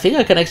yeah, I think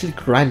I can actually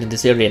grind in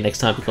this area next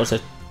time because I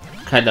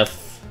kind of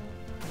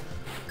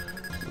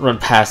run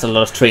past a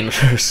lot of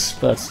trainers,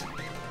 but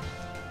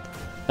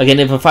again,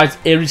 if I fight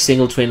every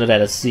single trainer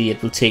that I see,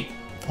 it will take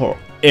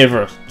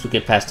forever to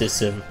get past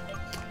this,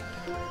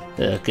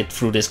 get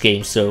through this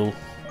game, so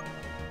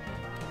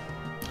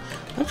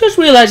I'm just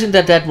realizing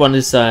that that one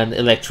is an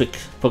electric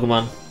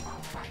Pokemon.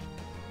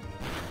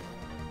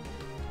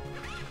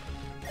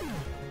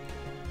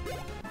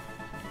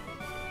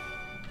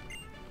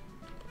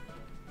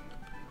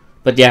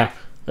 But yeah,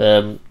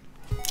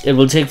 it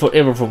will take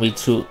forever for me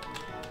to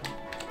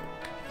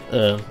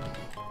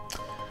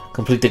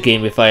complete the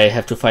game if I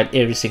have to fight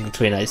every single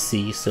trainer I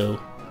see, so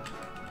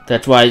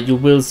that's why you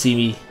will see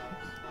me,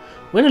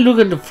 when I look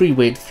at the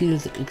freeway, it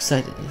feels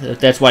exciting.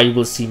 That's why you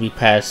will see me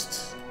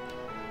pass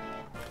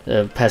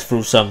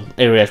through some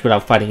areas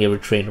without fighting every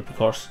trainer,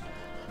 because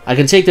I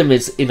can take them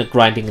in a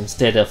grinding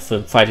instead of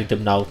fighting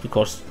them now,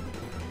 because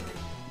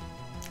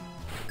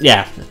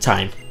yeah,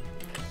 time.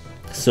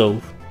 So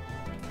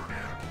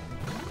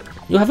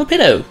you have a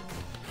Pitto.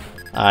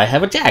 I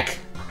have a Jack.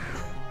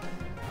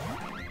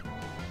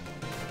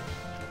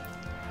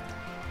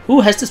 Who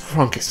has the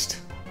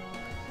strongest?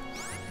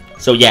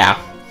 So yeah,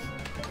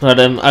 but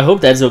I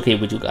hope that's okay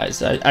with you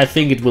guys. I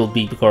think it will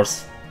be,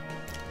 because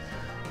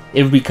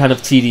it will be kind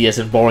of tedious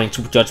and boring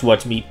to just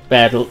watch me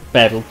battle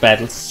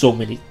so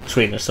many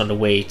trainers on the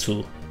way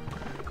to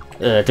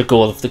the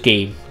goal of the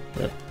game.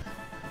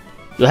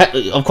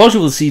 Of course, you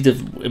will see the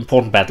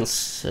important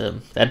battles.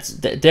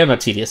 They're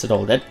not tedious at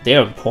all.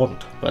 They're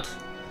important, but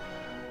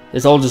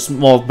there's all the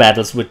small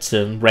battles with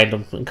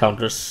random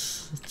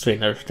encounters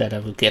trainer that I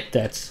will get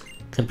that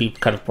can be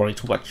kind of boring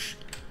to watch.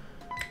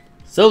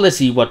 So let's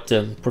see what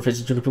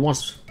Professor Juniper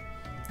wants.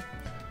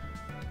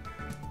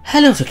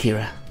 Hello,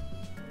 Takira.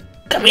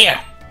 Come here.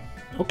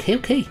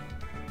 Okay.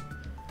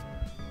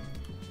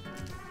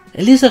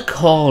 Elisa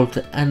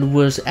called and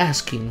was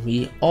asking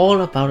me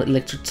all about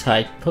electric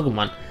type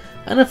Pokemon,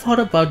 and I thought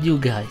about you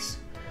guys.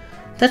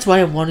 That's why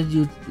I wanted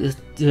you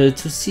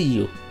to see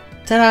you.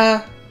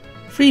 Ta-da!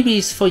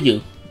 Freebies for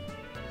you.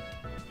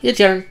 Here,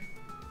 Jaren.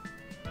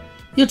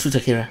 You too,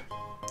 Takira.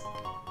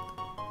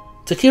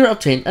 Takira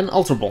obtained an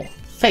Ultra Ball.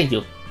 Thank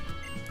you.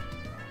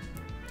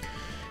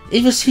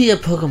 If you see a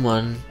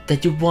Pokemon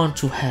that you want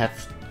to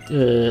have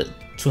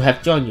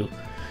join you,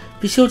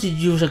 be sure to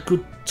use a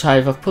good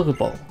type of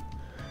Pokeball,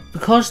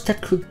 because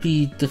that could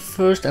be the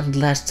first and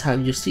last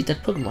time you see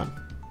that Pokemon.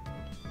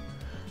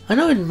 I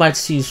know it might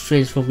seem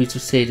strange for me to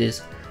say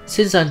this,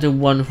 since I'm the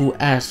one who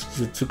asked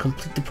you to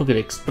complete the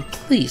Pokédex, but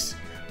please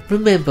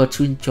remember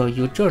to enjoy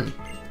your journey.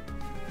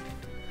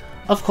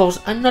 Of course,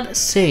 I'm not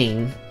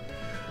saying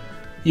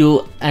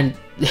you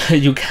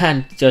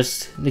can't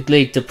just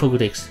neglect the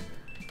Pokédex,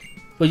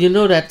 but you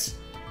know that.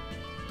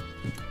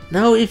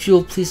 Now, if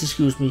you'll please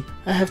excuse me,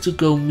 I have to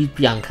go meet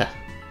Bianca.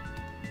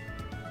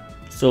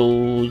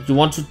 So you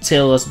want to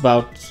tell us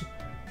about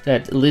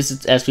that?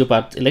 Elisa asked you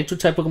about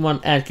electric type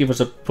Pokemon and give us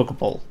a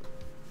Pokeball,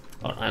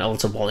 or an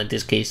Ultra Ball in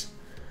this case.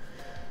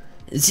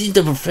 It seems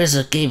the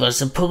professor gave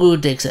us a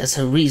Pokédex as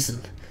a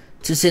reason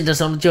to send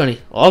us on a journey,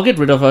 or get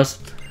rid of us.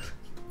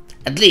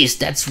 At least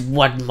that's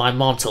what my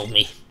mom told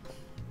me.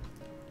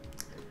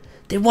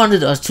 They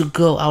wanted us to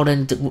go out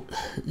and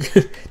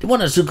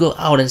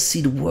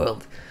see the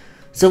world.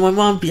 So my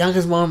mom,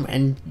 Bianca's mom,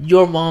 and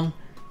your mom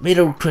made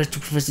a request to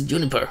Professor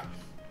Juniper.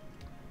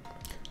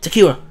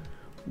 Takira,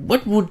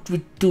 what would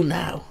we do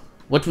now?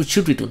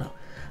 Should we do now?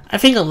 I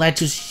think I'd like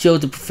to show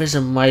the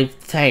professor my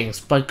thanks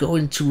by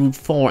going to Route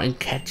 4 and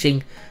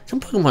catching some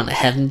Pokemon I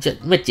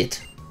haven't met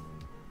yet.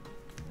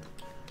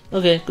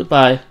 Okay,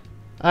 goodbye.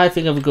 I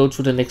think I will go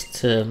to the next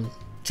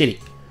city.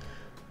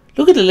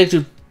 Look at the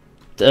electric...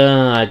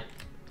 I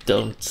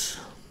don't.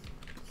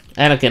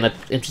 And again, an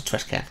empty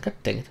trash can. God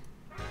dang it.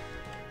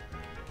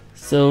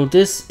 So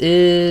this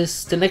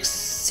is the next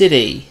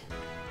city.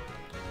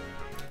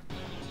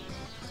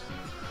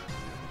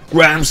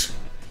 Grams,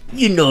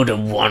 you know, the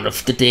one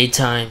of the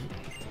daytime.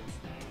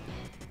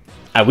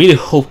 I really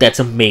hope that's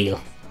a male,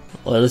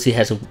 or else he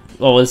has a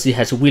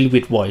really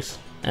weird voice.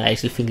 And I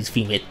actually think it's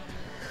female.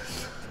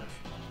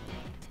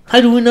 How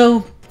do we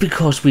know?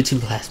 Because we're Team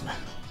Plasma.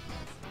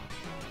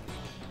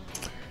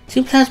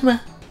 Team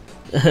Plasma?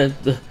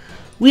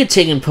 We're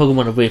taking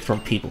Pokemon away from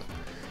people.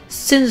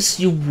 Since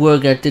you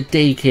work at the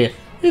daycare,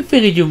 we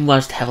figured you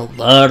must have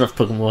a lot of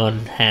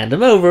Pokemon. Hand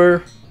them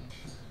over.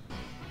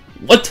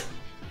 What?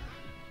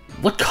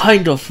 What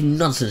kind of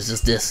nonsense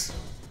is this?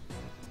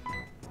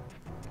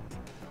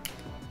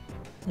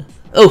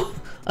 Oh,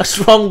 a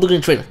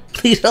strong-looking trainer.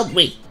 Please help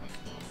me.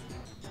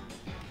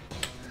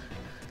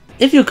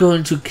 If you're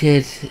going to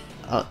get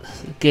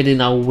get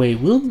in our way,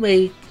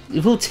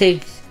 it will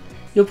take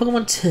your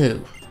Pokemon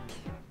too.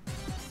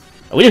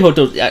 I really hope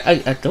those.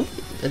 I don't.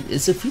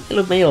 Is it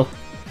female or male?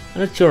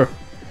 I'm not sure.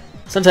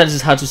 Sometimes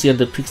it's hard to see on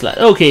the pixel art.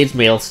 Okay, it's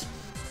males.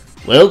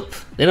 Well,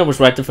 then I was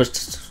right the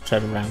first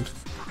time around.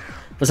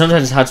 But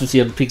sometimes it's hard to see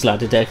on the pixel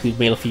art. It's actually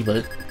male or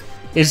female.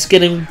 It's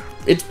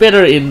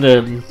better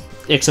in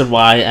X and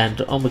Y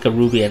and Omega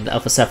Ruby and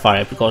Alpha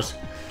Sapphire because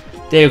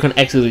there you can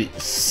actually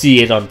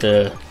see it on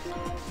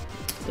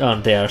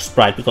their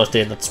sprite because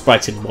they're not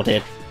sprites anymore.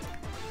 They're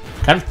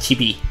kind of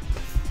chibi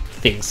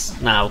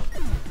things now,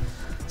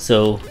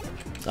 so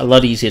a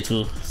lot easier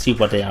to see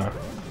what they are.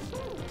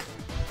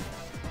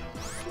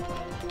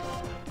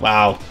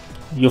 Wow,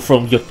 you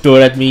throw your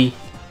dirt at me.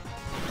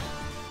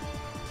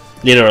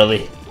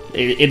 Literally,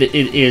 it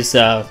is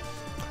a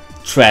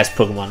trash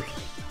Pokemon.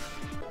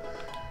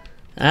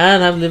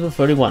 And I'm level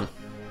 31.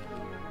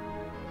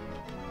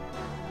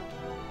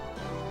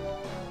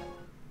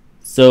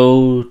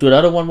 So, do the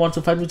other one want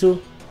to fight me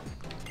too?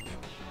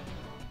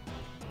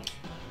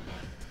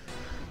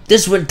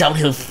 This went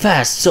downhill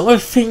fast, so I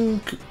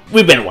think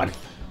we better one.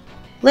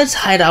 Let's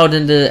hide out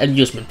in the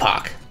amusement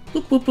park.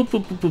 Boop, boop, boop,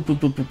 boop, boop, boop,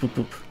 boop, boop,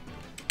 boop.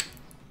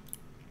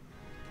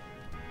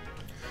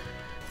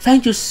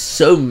 Thank you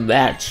so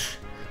much.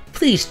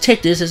 Please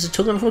take this as a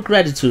token of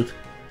gratitude.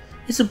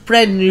 It's a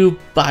brand new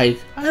bike.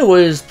 I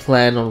always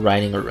plan on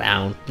riding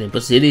around Nimbo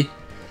City,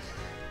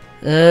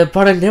 but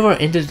I never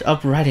ended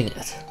up riding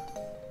it.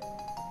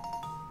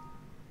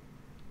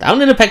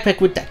 Down in the backpack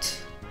with that.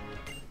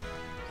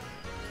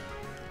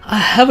 I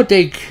have a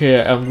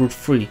daycare on Route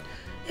 3.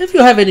 If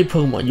you have any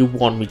Pokemon you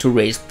want me to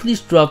raise,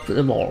 please drop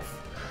them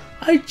off.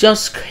 I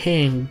just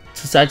came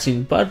to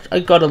sightseeing, but I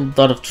got a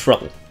lot of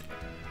trouble.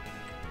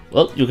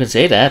 Well, you can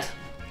say that.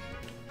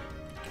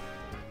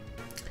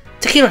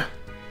 Takira!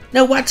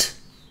 Now what?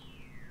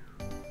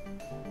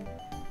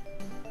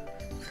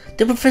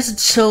 The professor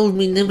told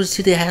me Nimbo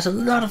City has a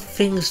lot of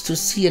things to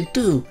see and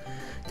do.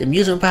 The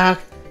amusement park,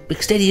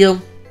 big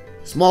stadium,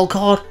 small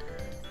court,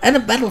 and a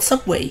battle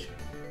subway.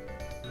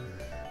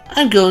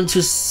 I'm going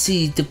to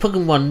see the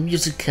Pokemon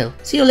musical.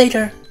 See you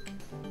later.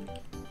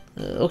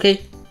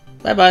 Okay,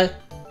 bye bye.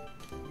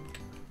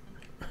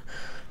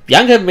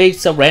 Bianca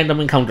makes a random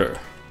encounter.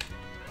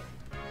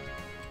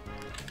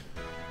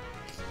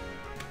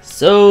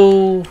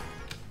 So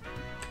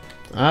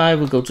I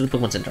will go to the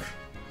Pokemon Center.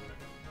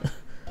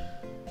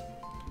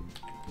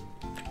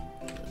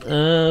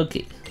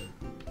 Okay.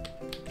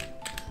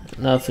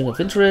 Nothing of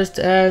interest,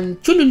 and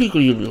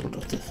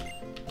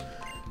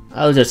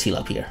I'll just heal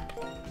up here.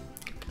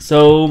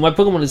 So my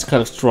Pokemon is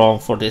kind of strong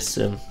for this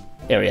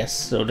area,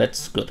 so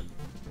that's good.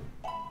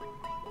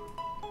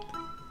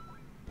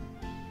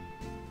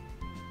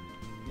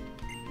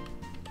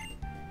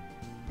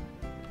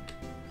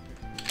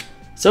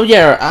 So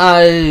yeah,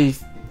 I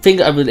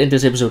think I will end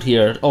this episode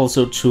here,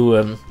 also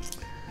to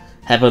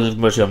have a little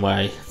mercy on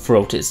my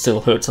throat. It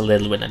still hurts a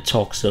little when I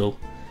talk, so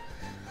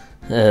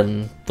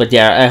but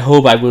yeah, I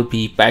hope I will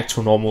be back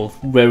to normal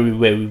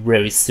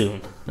very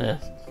soon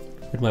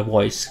with my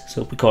voice.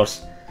 So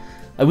because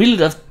I really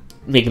love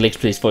making Let's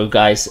Plays for you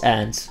guys,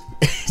 and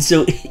it's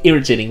so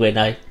irritating when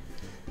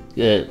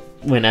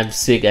I'm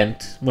sick and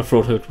my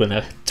throat hurts when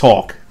I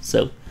talk.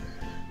 So,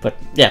 but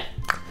yeah,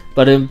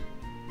 but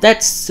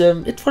that's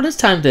it for this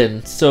time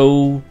then.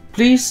 So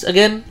please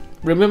again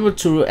remember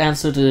to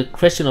answer the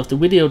question of the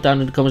video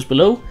down in the comments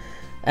below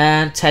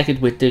and tag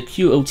it with the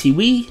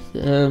QOTW,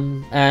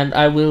 and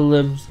I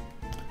will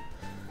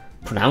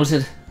pronounce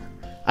it.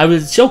 I will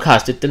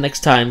showcast it the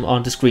next time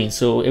on the screen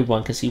so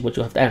everyone can see what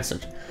you have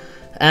answered.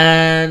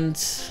 And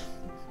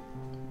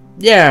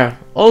yeah,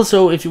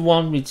 also if you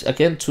want me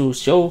again to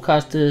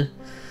showcast the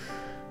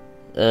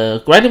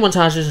grinding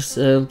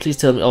montages, please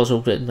tell me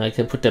also, and I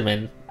can put them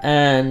in.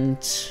 And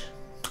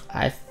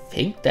I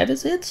think that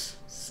is it.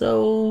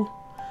 So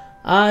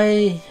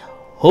I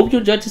hope you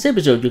enjoyed this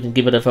episode. You can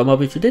give it a thumb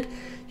up if you did.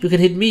 You can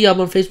hit me up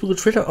on Facebook or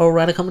Twitter, or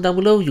write a comment down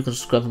below. You can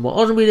subscribe for more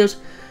awesome videos.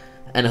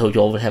 And I hope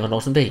you all will have an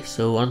awesome day.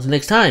 So until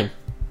next time,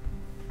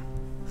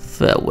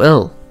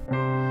 farewell.